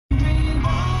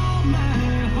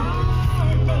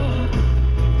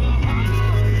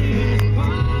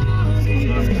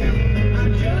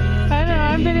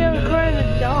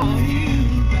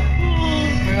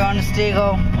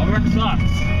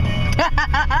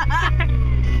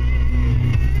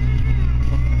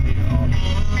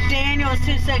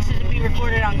sexy to be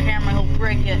recorded on camera. He'll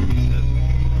break it.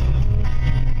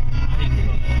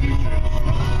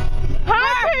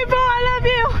 Hi, people! I love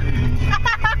you!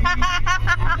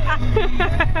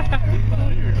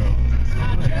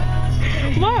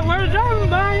 What? We're driving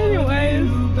by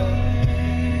anyways.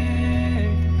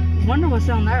 Wonder what's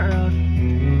on that road.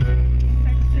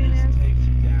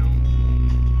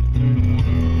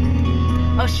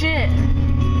 Oh shit!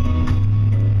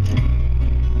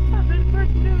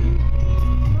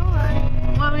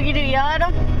 What we can do? Yell at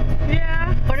him?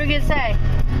 Yeah. What are we gonna say?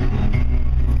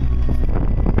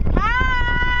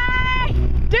 Hi!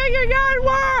 Do your yard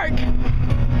work!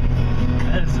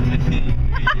 That's me.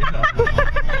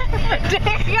 Do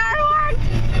your yard work!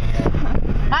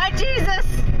 Hi, Jesus!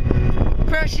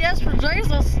 Press yes for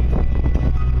Jesus.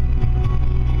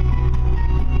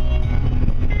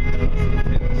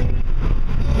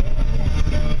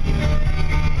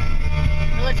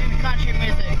 Religion to country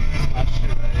music.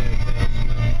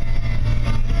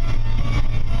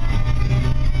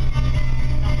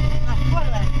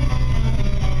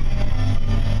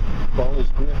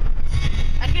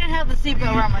 I can't have the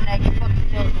seatbelt around my neck. It fucking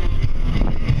kills me.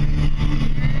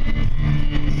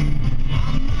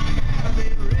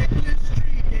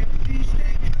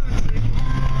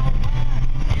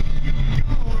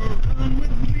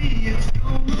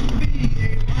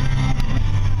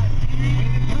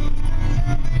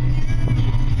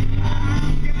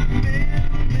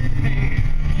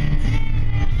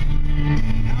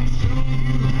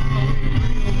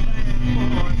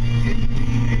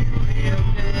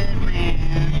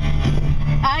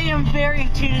 I am very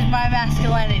in tune with my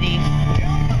masculinity.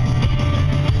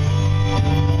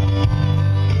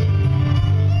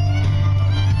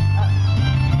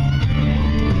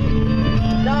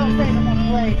 Dog stays in one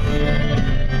place.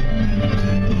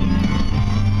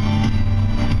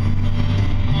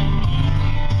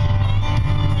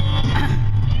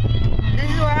 This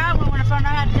is where I went when I found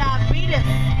out I had diabetes.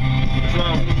 That's why I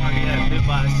look like I got bit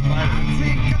by a spider.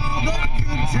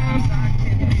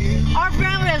 Our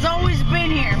family has always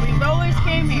been here. We've always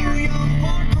came here.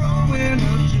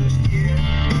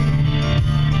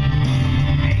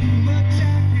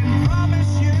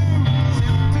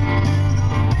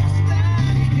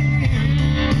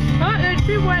 Oh, there's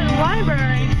people in the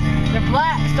library. They're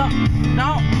blacks. Don't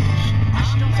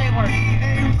say a word.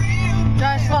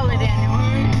 Drive slowly, Daniel.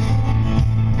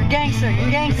 You're a gangster. You're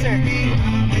a gangster.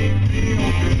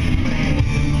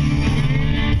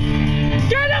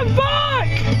 Get him back!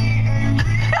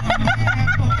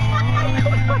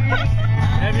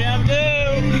 Maybe I'm due.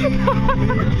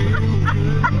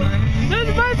 There's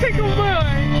a bicycle boy.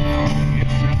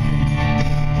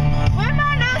 Where am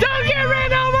I now? Don't get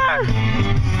ran over!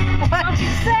 What did you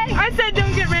say? I said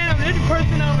don't get ran over. There's a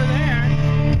person over there.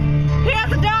 He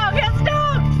has a dog. He has a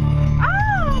dog. Oh.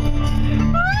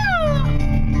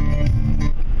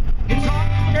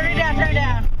 Turn it down. Turn it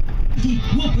down.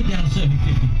 We'll put down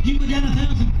 750. You put down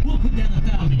 1,000, we'll put down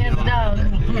 1,000. He has a dog.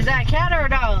 Is that a cat or a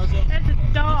dog? That's a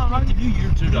dog.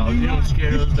 You're two dogs. You don't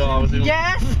scare those dogs. They don't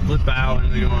Yes. flip out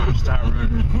and they're going to start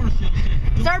running.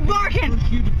 Start barking.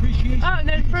 Oh,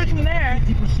 there's a person there.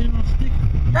 50% off sticker.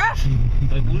 Ruff.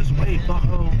 Like, lose weight,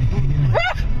 bucko.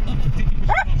 Ruff.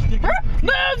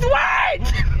 Lose weight!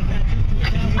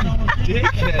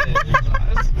 Dickhead.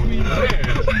 That's weird.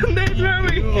 There's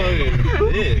Romy. You fucking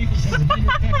dick.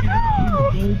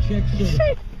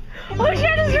 Oh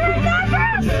shit, is there an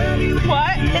address?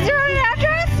 What? Is there an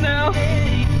address? No. I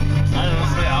don't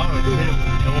say I would hit him.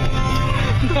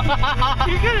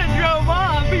 You could have drove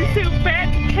off. He's too fat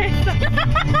to catch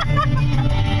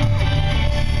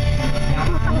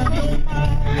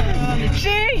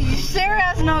Sarah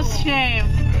has no shame.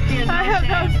 She has no I have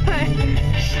no shame.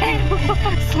 Shame.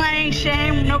 Slang,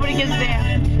 shame, nobody gives a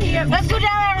damn. Yep. Let's go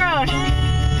down that road.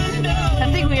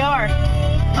 I think we are.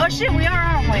 Oh shit, we are,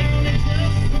 aren't we?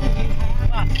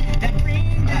 Fuck.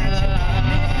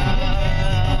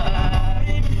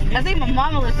 I think my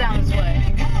mama lives down this way.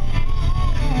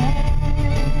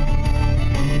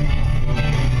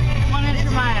 One inch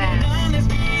for my ass.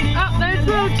 Oh, there's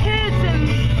little kids and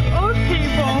old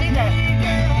people. I see that.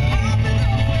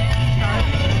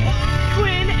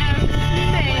 Twin and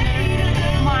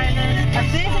minor. I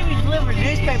think that we delivered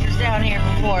newspapers down here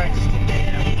before.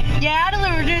 Yeah, I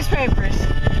delivered newspapers.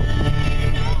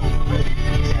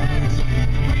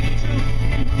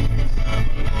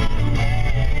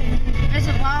 This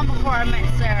is long before I met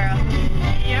Sarah.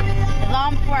 Yep.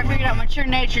 Long before I figured out mature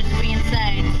nature to be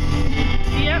insane.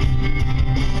 Yep.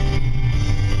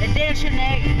 And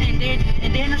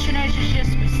Daniel Shanae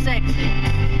just was sexy.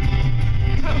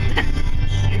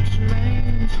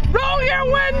 Roll your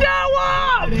window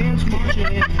up!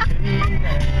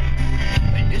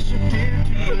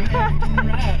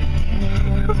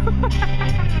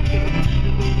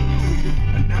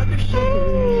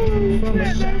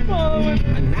 They're following.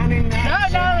 No,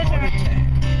 they're turning.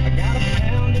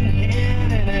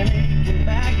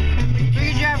 We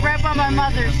could drive right by my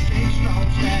mother's.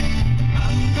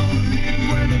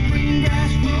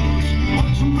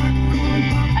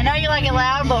 I know you like it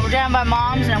loud, but we're driving by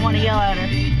mom's and I want to yell at her.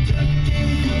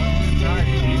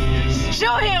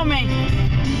 She'll heal me.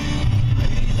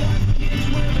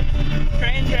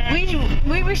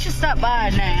 We should stop by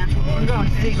now. We're going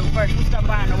to Seagull first. We'll stop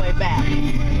by on the way back.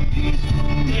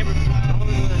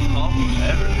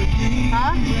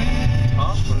 Huh?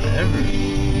 Talk forever.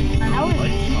 I know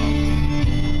it.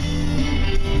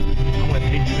 I'm with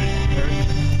hatred.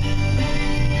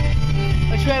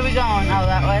 Which way are we going? Oh,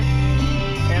 that way?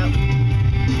 Yep.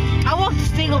 I walked to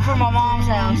Seagull from my mom's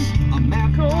house.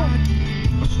 Cool.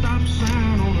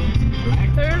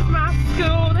 There's my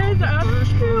school. There's our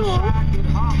school.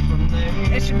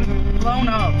 It should be blown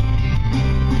up.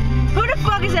 Who the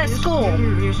fuck is at school? I don't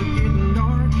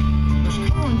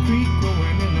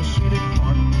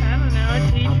know, a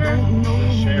teacher?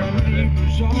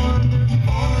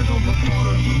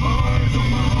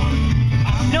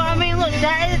 No, I mean, look,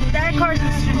 that car's in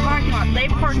the student parking lot. They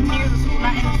parked near the school,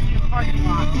 not in the student parking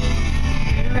lot.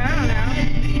 I don't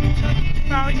know.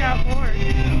 Probably got bored.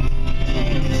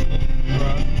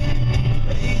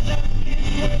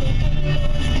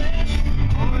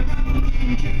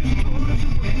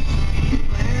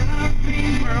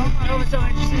 I was so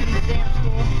interested in the damn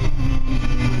school.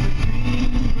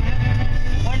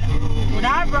 When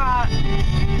I brought,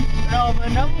 no, but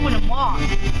another one wouldn't walk.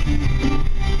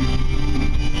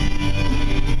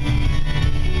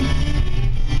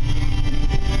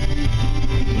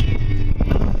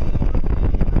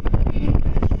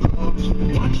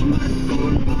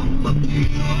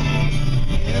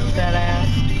 Fat ass.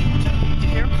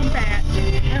 They're fat.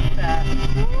 They're fat.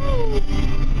 Woo.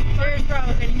 There's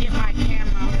probably gonna get my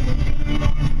camera.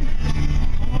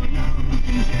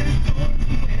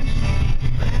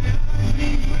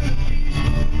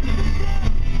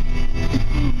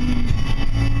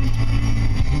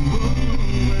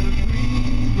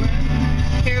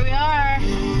 Here we are.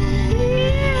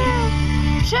 Yeah.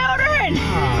 Children!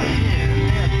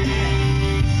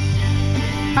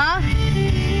 Huh?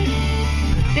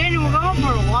 Danny, we're going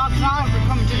for a walk. It's not like we're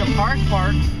coming to the park,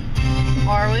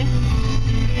 are we?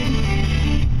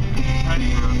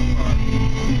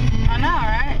 I know,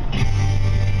 right?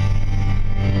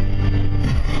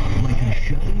 Like a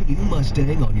shiny new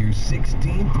Mustang on your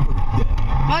 16th birthday.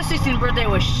 My 16th birthday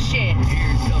was shit.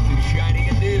 Here's something shiny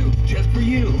and new, just for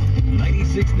you.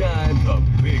 96.9 The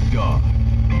Big Dog.